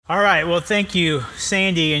All right. Well, thank you,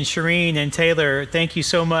 Sandy and Shireen and Taylor. Thank you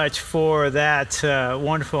so much for that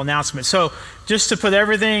wonderful announcement. So just to put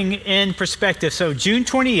everything in perspective, so June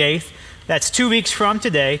 28th, that's 2 weeks from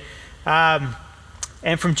today, and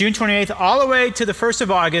from June 28th all the way to the 1st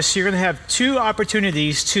of August, you're going to have two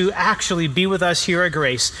opportunities to actually be with us here at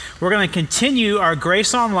Grace. We're going to continue our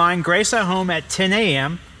Grace Online, Grace at Home at 10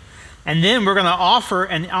 a.m., and then we're going to offer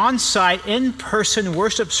an on-site, in-person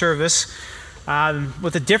worship service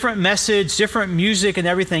with a different message, different music and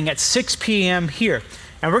everything at 6 p.m. here.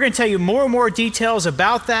 And we're going to tell you more and more details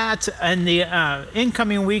about that in the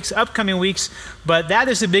upcoming weeks, but that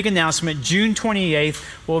is a big announcement. June 28th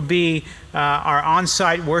will be our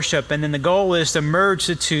on-site worship, and then the goal is to merge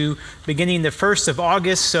the two beginning the 1st of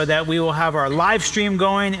August so that we will have our live stream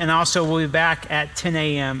going, and also we'll be back at 10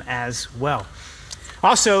 a.m. as well.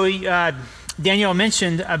 Also, Danielle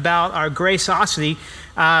mentioned about our Graceosity.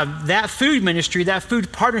 That food ministry, that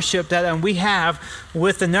food partnership that we have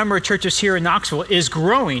with a number of churches here in Knoxville is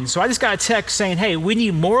growing. So I just got a text saying, hey, we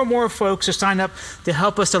need more and more folks to sign up to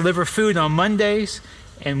help us deliver food on Mondays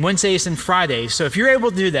and Wednesdays and Fridays. So if you're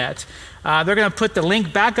able to do that, they're going to put the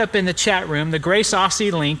link back up in the chat room, the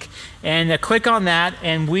Graceosity link, and click on that,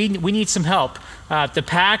 and we need some help to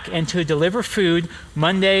pack and to deliver food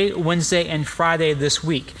Monday, Wednesday, and Friday this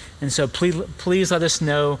week. And so please let us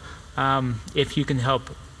know if you can help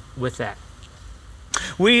with that.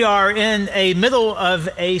 We are in a middle of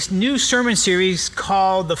a new sermon series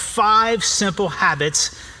called The 5 Simple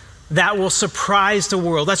Habits That Will Surprise the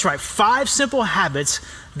World. That's right, 5 simple habits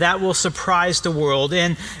that will surprise the world.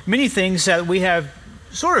 And many things that we have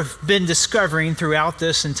sort of been discovering throughout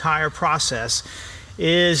this entire process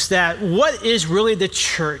is that what is really the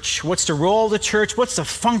church? What's the role of the church? What's the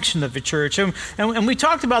function of the church? And we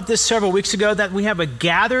talked about this several weeks ago, that we have a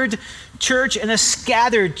gathered church and a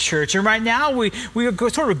scattered church. And right now we are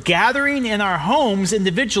sort of gathering in our homes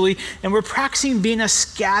individually, and we're practicing being a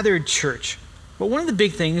scattered church. But one of the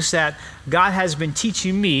big things that God has been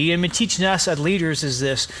teaching me and been teaching us as leaders is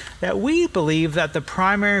this, that we believe that the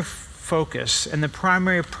primary focus and the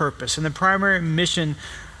primary purpose and the primary mission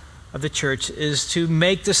of the church is to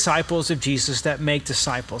make disciples of Jesus that make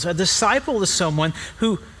disciples. A disciple is someone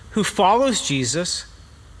who follows Jesus,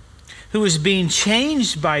 who is being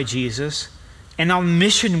changed by Jesus, and on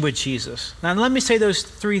mission with Jesus. Now let me say those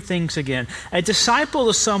 3 things again. A disciple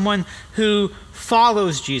is someone who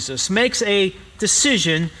follows Jesus, makes a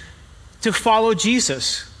decision to follow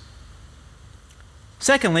Jesus.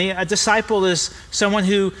 Secondly, a disciple is someone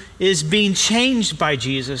who is being changed by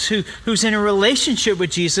Jesus, who's in a relationship with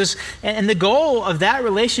Jesus, and the goal of that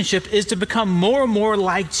relationship is to become more and more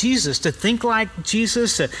like Jesus, to think like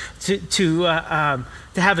Jesus, to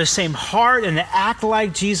have the same heart and to act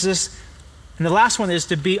like Jesus. And the last one is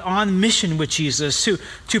to be on mission with Jesus,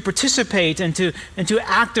 to participate and to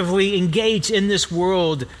actively engage in this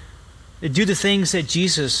world, to do the things that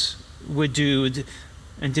Jesus would do,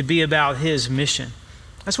 and to be about his mission.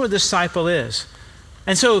 That's what a disciple is.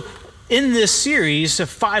 And so in this series of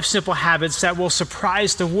 5 simple habits that will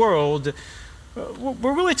surprise the world,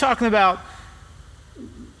 we're really talking about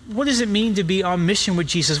what does it mean to be on mission with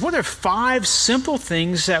Jesus? What are 5 simple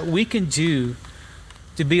things that we can do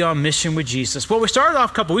to be on mission with Jesus? Well, we started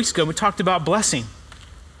off a couple weeks ago, we talked about blessing.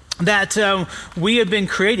 That we have been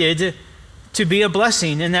created to be a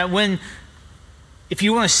blessing, and that if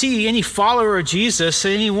you want to see any follower of Jesus,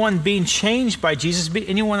 anyone being changed by Jesus,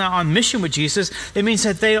 anyone on mission with Jesus, it means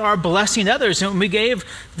that they are blessing others. And we gave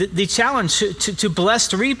the challenge to bless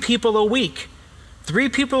 3 people a week. 3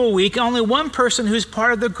 people a week, only one person who's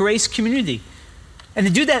part of the Grace community. And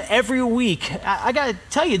to do that every week, I got to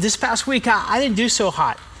tell you, this past week, I didn't do so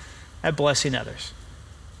hot at blessing others.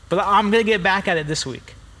 But I'm going to get back at it this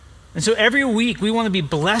week. And so every week we want to be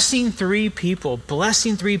blessing 3 people.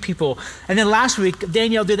 And then last week,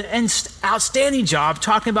 Danielle did an outstanding job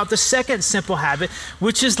talking about the second simple habit,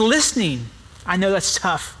 which is listening. I know that's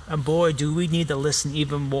tough. And boy, do we need to listen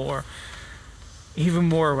even more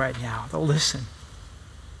right now. To listen.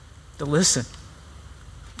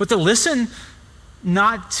 But to listen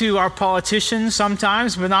not to our politicians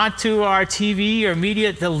sometimes, but not to our TV or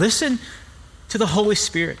media, to listen to the Holy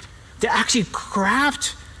Spirit, to actually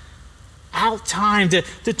craft out time, to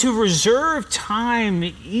reserve time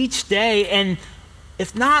each day, and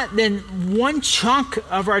if not, then one chunk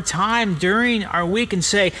of our time during our week, and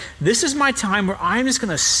say, this is my time where I'm just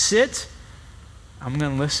going to sit, I'm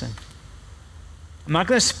going to listen. I'm not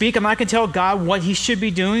going to speak, I'm not going to tell God what he should be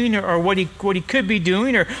doing or what he could be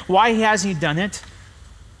doing or why he hasn't done it.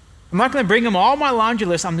 I'm not going to bring him all my laundry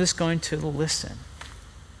list, I'm just going to listen.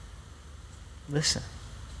 Listen.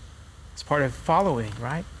 It's part of following,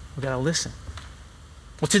 right? We've got to listen.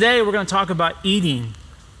 Well, today we're going to talk about eating.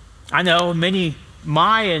 I know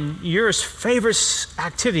my and yours favorite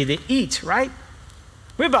activity to eat, right?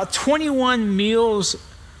 We have about 21 meals,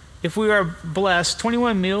 if we are blessed,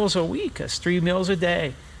 21 meals a week. That's 3 meals a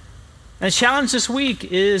day. And the challenge this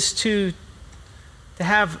week is to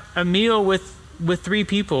have a meal with 3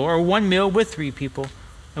 people, or 1 meal with 3 people,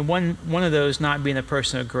 and one of those not being a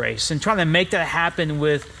person of grace. And trying to make that happen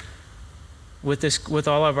with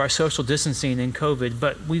all of our social distancing and COVID.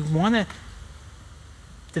 But we want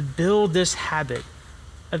to build this habit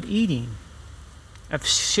of eating, of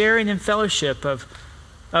sharing in fellowship, of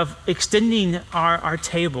extending our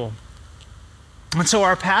table. And so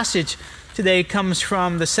our passage today comes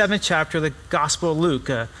from the 7th chapter of the Gospel of Luke.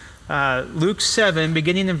 Luke 7,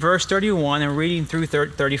 beginning in verse 31 and reading through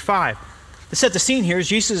 35. To set the scene here,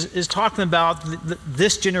 Jesus is talking about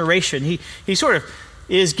this generation. He sort of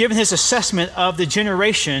is giving his assessment of the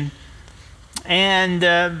generation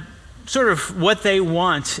and sort of what they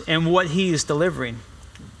want and what he is delivering.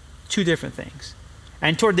 2 different things.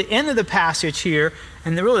 And toward the end of the passage here,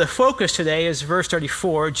 and really the focus today is verse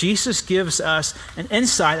 34, Jesus gives us an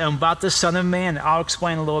insight about the Son of Man. I'll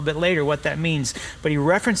explain a little bit later what that means. But he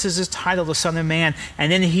references his title, the Son of Man,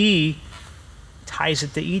 and then he ties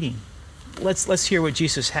it to eating. Let's hear what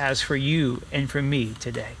Jesus has for you and for me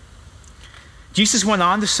today. Jesus went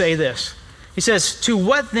on to say this. He says, "To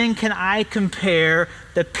what then can I compare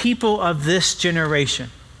the people of this generation?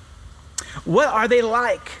 What are they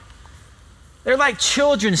like? They're like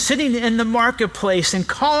children sitting in the marketplace and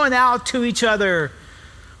calling out to each other,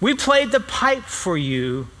 'We played the pipe for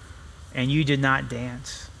you, and you did not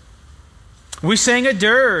dance. We sang a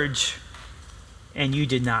dirge, and you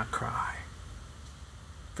did not cry.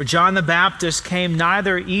 For John the Baptist came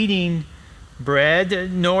neither eating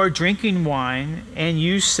bread nor drinking wine, and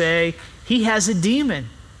you say, he has a demon.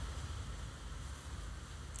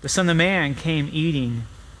 The Son of Man came eating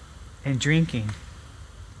and drinking.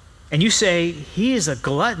 And you say, he is a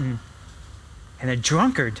glutton and a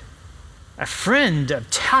drunkard, a friend of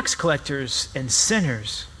tax collectors and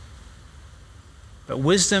sinners. But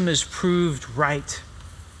wisdom is proved right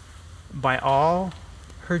by all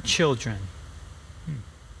her children."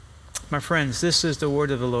 My friends, this is the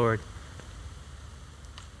word of the Lord.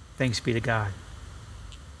 Thanks be to God.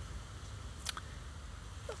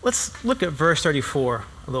 Let's look at verse 34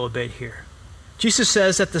 a little bit here. Jesus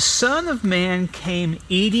says that the Son of Man came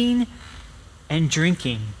eating and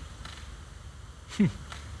drinking.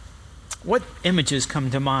 What images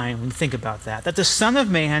come to mind when you think about that? That the Son of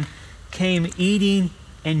Man came eating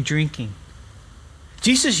and drinking.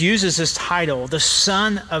 Jesus uses this title, the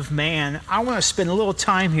Son of Man. I want to spend a little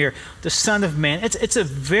time here, the Son of Man. It's a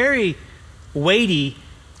very weighty,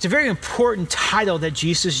 it's a very important title that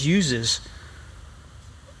Jesus uses.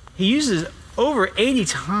 He uses over 80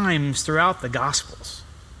 times throughout the Gospels.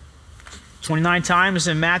 29 times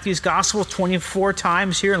in Matthew's Gospel, 24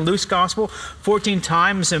 times here in Luke's Gospel, 14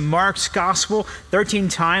 times in Mark's Gospel, 13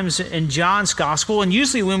 times in John's Gospel. And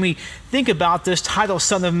usually when we think about this title,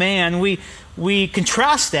 Son of Man, we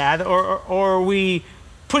contrast that or we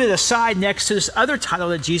put it aside next to this other title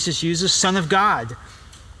that Jesus uses, Son of God.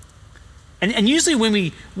 And usually when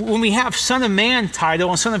we have Son of Man title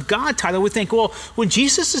and Son of God title, we think, well, when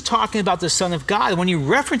Jesus is talking about the Son of God, when he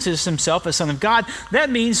references himself as Son of God, that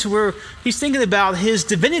means he's thinking about his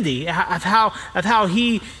divinity, of how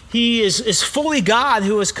he is fully God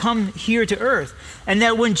who has come here to earth. And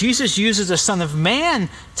that when Jesus uses the Son of Man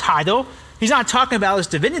title, he's not talking about his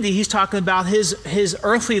divinity, he's talking about his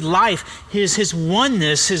earthly life, his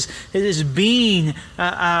oneness, his being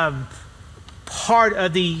part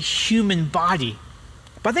of the human body.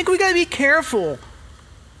 But I think we got to be careful.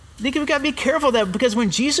 That because when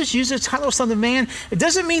Jesus uses the title Son of Man, it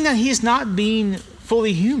doesn't mean that he's not being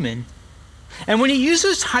fully human. And when he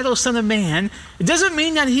uses the title Son of Man, it doesn't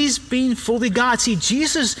mean that he's being fully God. See,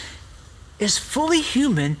 Jesus is fully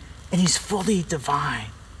human and he's fully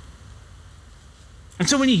divine. And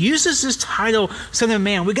so when he uses this title Son of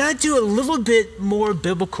Man, we got to do a little bit more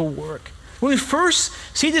biblical work. When we first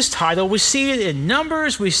see this title, we see it in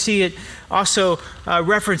Numbers, we see it also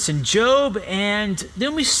referenced in Job, and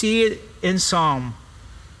then we see it in Psalm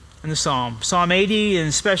 80, and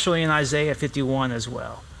especially in Isaiah 51 as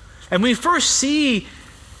well. And when we first see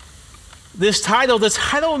this title, the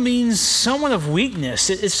title means someone of weakness.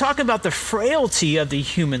 It's talking about the frailty of the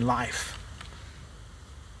human life.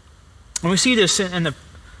 And we see this in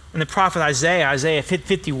the prophet Isaiah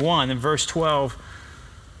 51 and verse 12.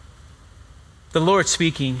 The Lord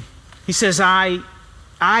speaking, he says, I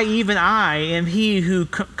am he who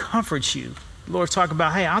comforts you. The Lord's talking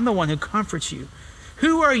about, hey, I'm the one who comforts you,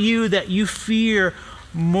 Who are you that you fear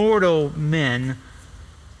mortal men,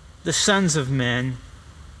 the sons of men,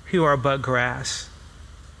 who are but grass,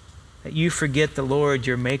 that you forget the Lord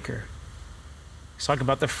your Maker? He's talking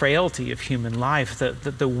about the frailty of human life,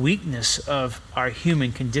 the weakness of our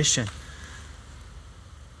human condition.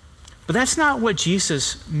 But that's not what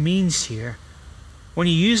Jesus means here when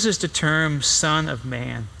he uses the term Son of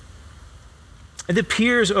Man. It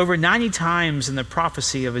appears over 90 times in the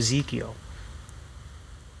prophecy of Ezekiel,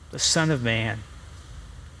 the Son of Man.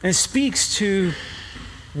 And it speaks to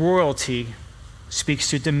royalty, speaks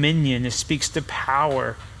to dominion, it speaks to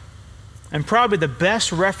power. And probably the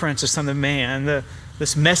best reference to Son of Man,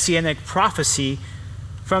 this messianic prophecy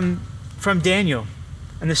from Daniel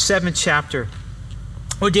in the 7th chapter.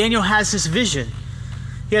 Well, Daniel has this vision.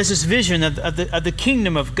 He has this vision of the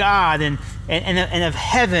kingdom of God and of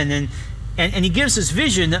heaven. And he gives this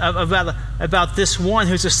vision about this one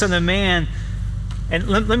who's the Son of Man. And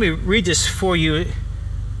let me read this for you.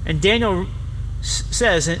 And Daniel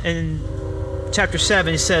says in chapter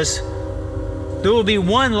 7, he says, there will be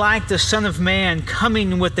one like the Son of Man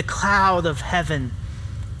coming with the cloud of heaven.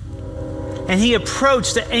 And he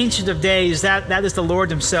approached the Ancient of Days, that is the Lord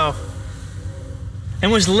himself,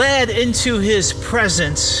 and was led into his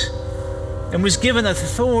presence and was given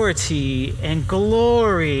authority and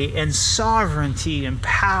glory and sovereignty and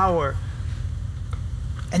power.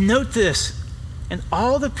 And note this, and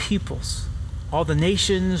all the peoples, all the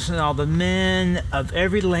nations and all the men of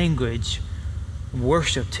every language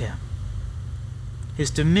worshiped him. His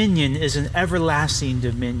dominion is an everlasting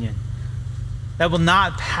dominion that will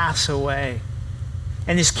not pass away.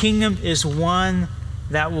 And his kingdom is one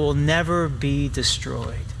that will never be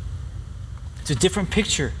destroyed. It's a different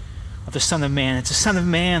picture of the Son of Man. It's a Son of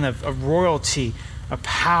Man of royalty, of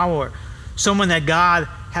power, someone that God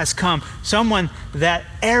has come, someone that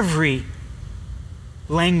every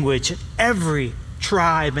language, every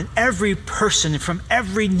tribe, and every person from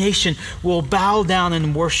every nation will bow down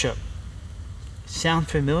and worship. Sound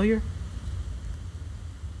familiar?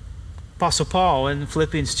 Apostle Paul in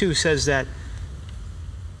Philippians 2 says that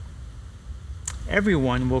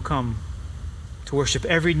everyone will come to worship.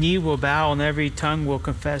 Every knee will bow and every tongue will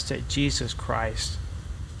confess that Jesus Christ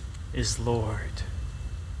is Lord.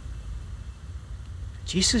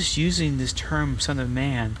 Jesus using this term Son of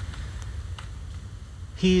Man,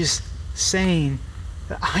 he's saying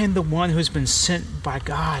that I am the one who has been sent by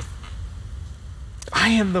God. I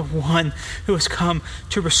am the one who has come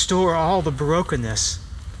to restore all the brokenness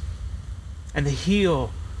and to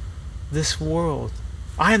heal this world.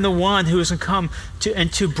 I am the one who has come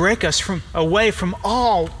to break us away from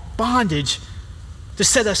all bondage, to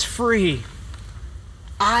set us free.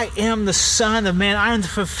 I am the Son of Man. I am the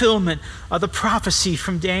fulfillment of the prophecy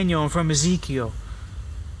from Daniel and from Ezekiel.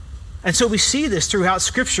 And so we see this throughout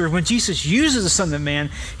Scripture. When Jesus uses the Son of Man,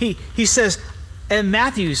 he says, in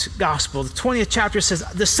Matthew's Gospel, the 20th chapter says,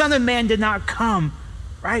 the Son of Man did not come,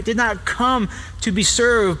 right? Did not come to be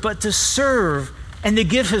served, but to serve and to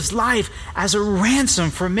give his life as a ransom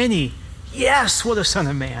for many. Yes, what a Son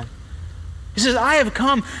of Man. He says, I have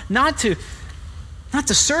come not to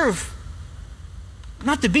serve,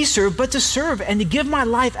 not to be served, but to serve and to give my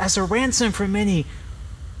life as a ransom for many.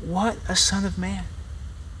 What a Son of Man.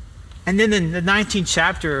 And then in the 19th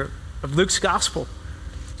chapter of Luke's Gospel,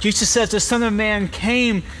 Jesus says the Son of Man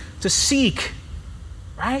came to seek,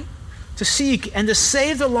 right? To seek and to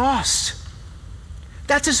save the lost.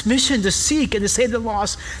 That's his mission, to seek and to save the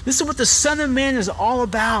lost. This is what the Son of Man is all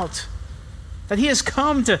about. That he has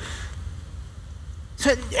come so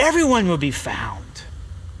that everyone will be found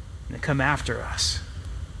and to come after us.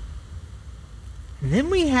 And then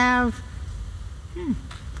we have,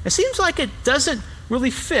 it seems like it doesn't really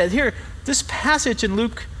fit. Here, this passage in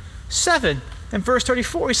Luke 7 and verse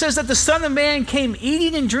 34, he says that the Son of Man came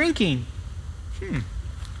eating and drinking. The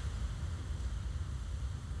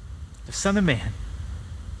Son of Man,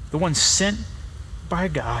 the one sent by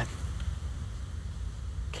God,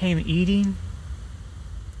 came eating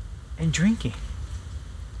and drinking.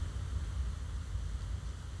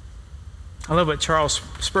 I love what Charles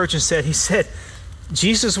Spurgeon said. He said,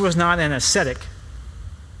 Jesus was not an ascetic.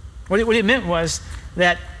 What he meant was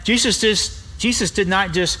that Jesus did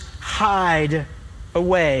not just hide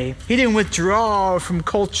away. He didn't withdraw from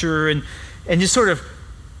culture and just sort of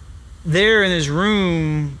there in his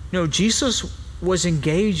room. No, Jesus was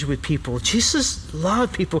engaged with people. Jesus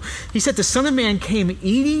loved people. He said the Son of Man came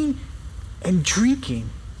eating and drinking.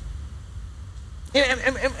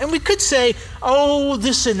 And we could say, oh,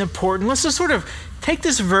 this isn't important. Let's just sort of take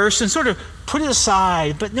this verse and sort of put it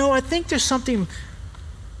aside. But no, I think there's something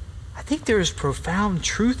I think there is profound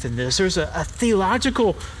truth in this. There's a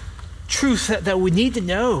theological truth that we need to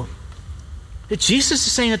know. That Jesus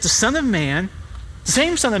is saying that the Son of Man, the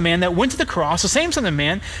same Son of Man that went to the cross, the same Son of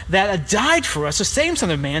Man that died for us, the same Son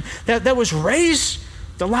of Man that was raised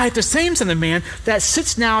to life, the same Son of Man that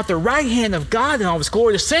sits now at the right hand of God in all his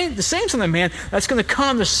glory, the same Son of Man that's going to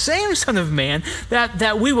come, the same Son of Man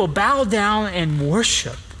that we will bow down and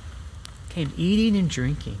worship, came eating and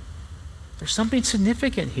drinking. There's something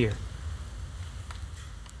significant here.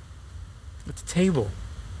 At the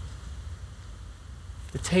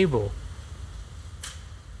table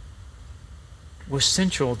was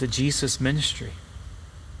central to Jesus' ministry.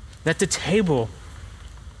 That the table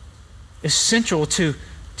is central to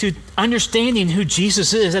understanding who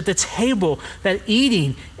Jesus is. At the table, that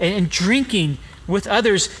eating and drinking with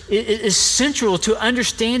others is central to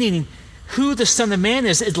understanding who the Son of Man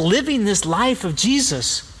is living this life of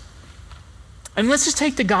Jesus. And let's just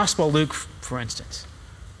take the Gospel of Luke, for instance.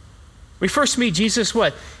 We first meet Jesus,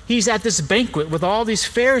 what? He's at this banquet with all these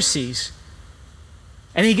Pharisees.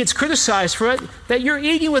 And he gets criticized for it, that you're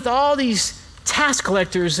eating with all these tax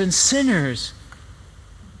collectors and sinners.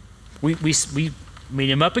 We meet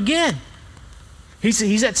him up again.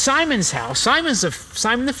 He's at Simon's house. Simon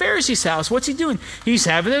the Pharisee's house. What's he doing? He's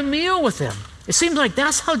having a meal with them. It seems like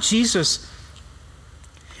that's how Jesus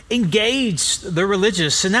engaged the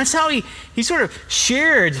religious, and that's how he sort of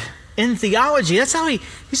shared in theology. That's how he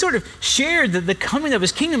sort of shared the coming of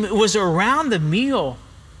his kingdom. It was around the meal,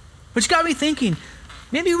 which got me thinking,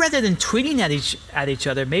 maybe rather than tweeting at each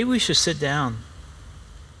other, maybe we should sit down,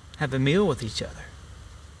 have a meal with each other.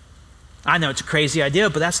 I know it's a crazy idea,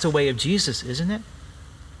 but that's the way of Jesus, isn't it?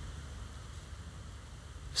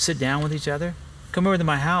 Sit down with each other. Come over to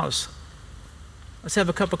my house. Let's have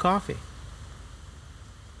a cup of coffee.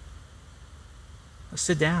 Let's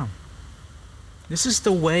sit down. This is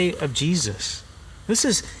the way of Jesus. This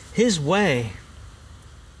is his way.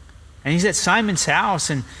 And he's at Simon's house,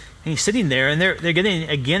 and he's sitting there, and they're getting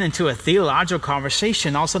again into a theological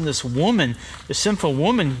conversation. All of a sudden, this woman, the sinful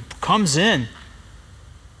woman, comes in,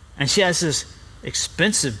 and she has this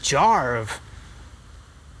expensive jar of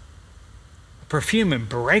perfume and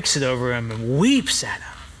breaks it over him and weeps at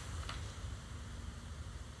him.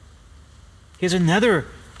 He has another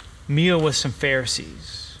meal with some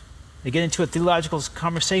Pharisees. They get into a theological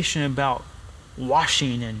conversation about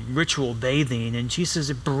washing and ritual bathing, and Jesus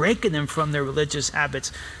is breaking them from their religious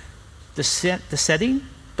habits. The setting,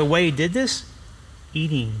 the way he did this,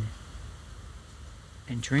 eating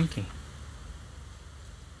and drinking.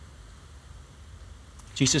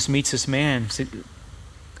 Jesus meets this man,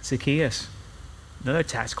 Zacchaeus, another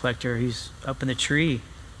tax collector. He's up in the tree.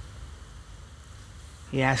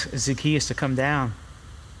 He asks Zacchaeus to come down.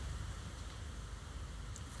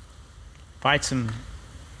 Invites him.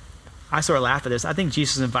 I sort of laugh at this. I think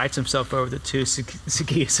Jesus invites himself over to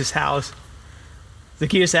Zacchaeus' house.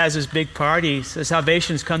 Zacchaeus has this big party. So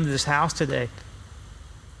salvation's come to this house today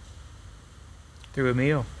through a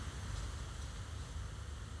meal.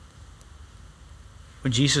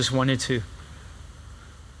 When Jesus wanted to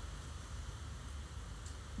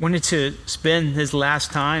spend his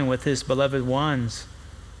last time with his beloved ones,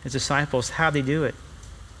 his disciples, how'd he do it?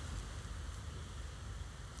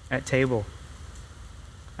 At table,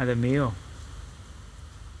 at a meal,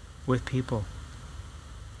 with people.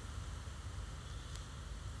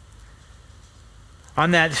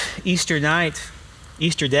 On that Easter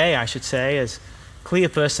day, I should say, as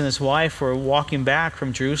Cleopas and his wife were walking back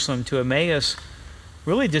from Jerusalem to Emmaus,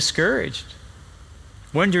 really discouraged,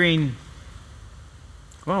 wondering,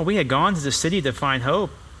 well, we had gone to the city to find hope,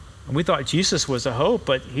 and we thought Jesus was a hope,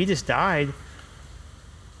 but he just died.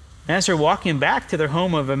 And as they're walking back to their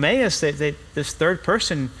home of Emmaus, this third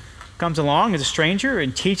person comes along as a stranger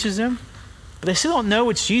and teaches them. But they still don't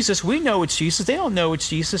know it's Jesus. We know it's Jesus. They don't know it's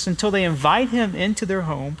Jesus until they invite him into their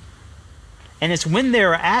home. And it's when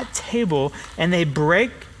they're at table and they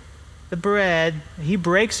break the bread, he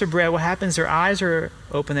breaks the bread, what happens? Their eyes are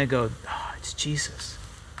open. They go, oh, it's Jesus.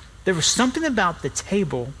 There was something about the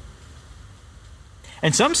table.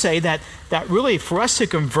 And some say that really for us to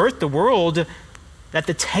convert the world, that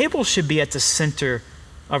the table should be at the center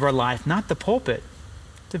of our life, not the pulpit.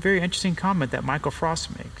 It's a very interesting comment that Michael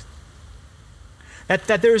Frost makes.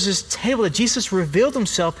 That there's this table, that Jesus revealed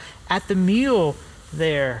himself at the meal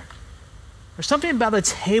there. There's something about a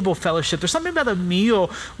table fellowship. There's something about a meal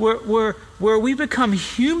where we become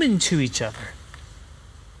human to each other.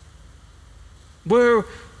 Where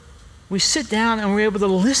we sit down and we're able to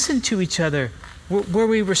listen to each other. Where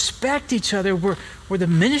we respect each other. Where the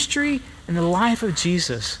ministry and the life of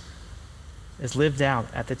Jesus is lived out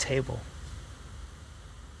at the table.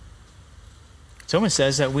 Someone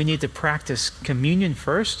says that we need to practice communion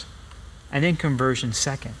first and then conversion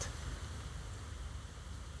second.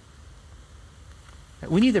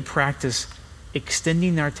 We need to practice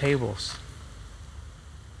extending our tables.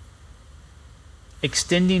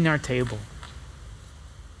 Extending our table.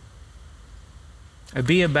 It'd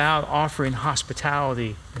be about offering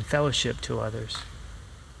hospitality and fellowship to others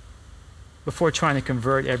before trying to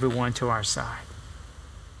convert everyone to our side.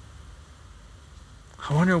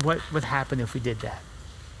 I wonder what would happen if we did that.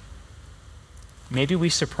 Maybe we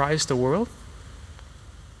surprised the world.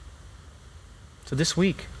 So this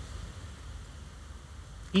week,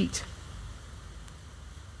 eat.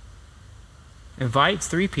 Invite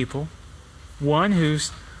 3 people. One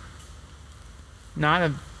who's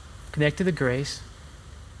not connected to grace.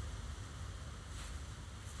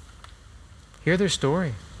 Hear their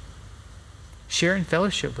story. Share in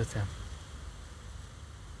fellowship with them.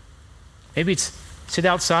 Maybe it's sit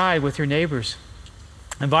outside with your neighbors.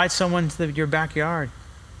 Invite someone to your backyard.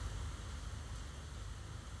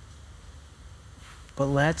 But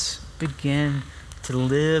let's begin to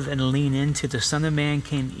live and lean into the Son of Man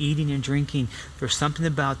came eating and drinking. There's something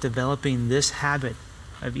about developing this habit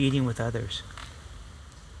of eating with others.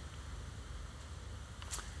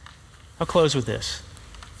 I'll close with this.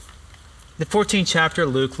 The 14th chapter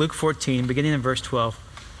of Luke 14, beginning in verse 12,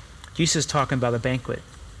 Jesus is talking about a banquet.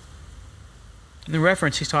 In the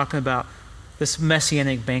reference, he's talking about this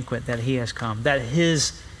messianic banquet that he has come, that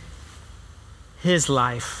his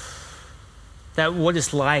life, that what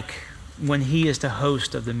it's like when he is the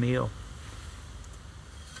host of the meal.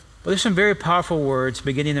 But there's some very powerful words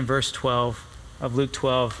beginning in verse 12 of Luke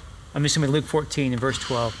 14 and verse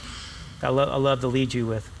 12 that I love to lead you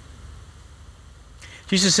with.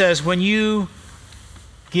 Jesus says, when you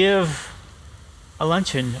give a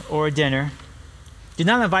luncheon or a dinner, do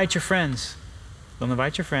not invite your friends. Don't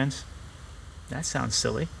invite your friends. That sounds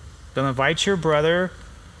silly. Don't invite your brother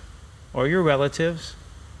or your relatives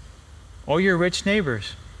or your rich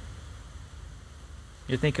neighbors.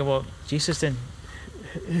 You're thinking, well, Jesus, then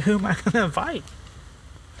who am I going to invite?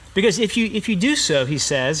 Because if you do so, he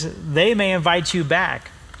says, they may invite you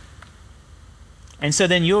back. And so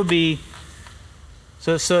then you'll be,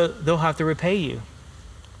 so they'll have to repay you.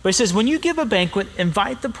 But he says, when you give a banquet,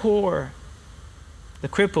 invite the poor, the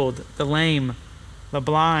crippled, the lame, the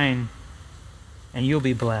blind, and you'll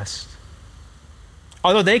be blessed.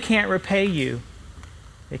 Although they can't repay you,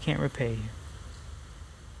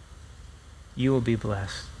 you will be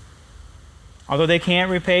blessed. Although they can't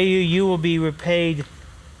repay you, you will be repaid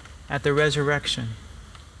at the resurrection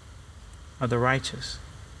of the righteous.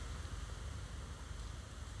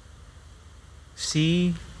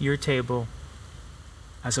 See your table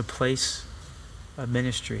as a place of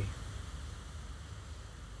ministry.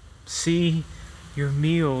 See your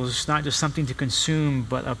meals not just something to consume,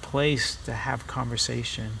 but a place to have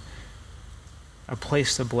conversation, a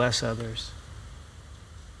place to bless others,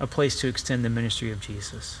 a place to extend the ministry of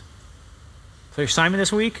Jesus. So your assignment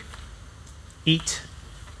this week, eat.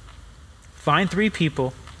 Find 3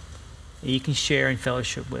 people that you can share in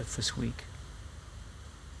fellowship with this week.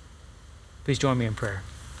 Please join me in prayer.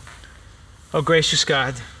 Oh, gracious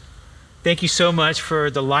God, thank you so much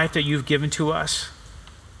for the life that you've given to us.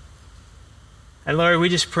 And Lord, we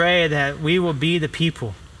just pray that we will be the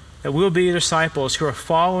people, that we'll be your disciples who are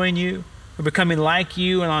following you, who are becoming like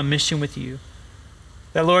you and on mission with you.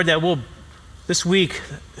 That, Lord, that we'll, this week,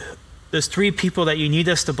 those 3 people that you need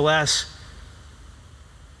us to bless,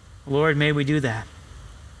 Lord, may we do that.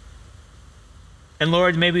 And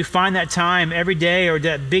Lord, may we find that time every day or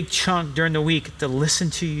that big chunk during the week to listen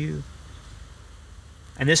to you.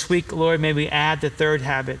 And this week, Lord, may we add the 3rd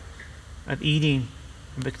habit of eating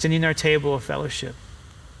and extending our table of fellowship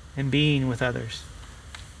and being with others.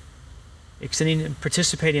 Extending and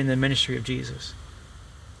participating in the ministry of Jesus.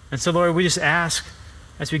 And so, Lord, we just ask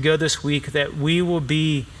as we go this week that we will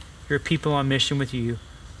be your people on mission with you.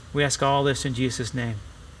 We ask all this in Jesus' name.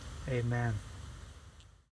 Amen.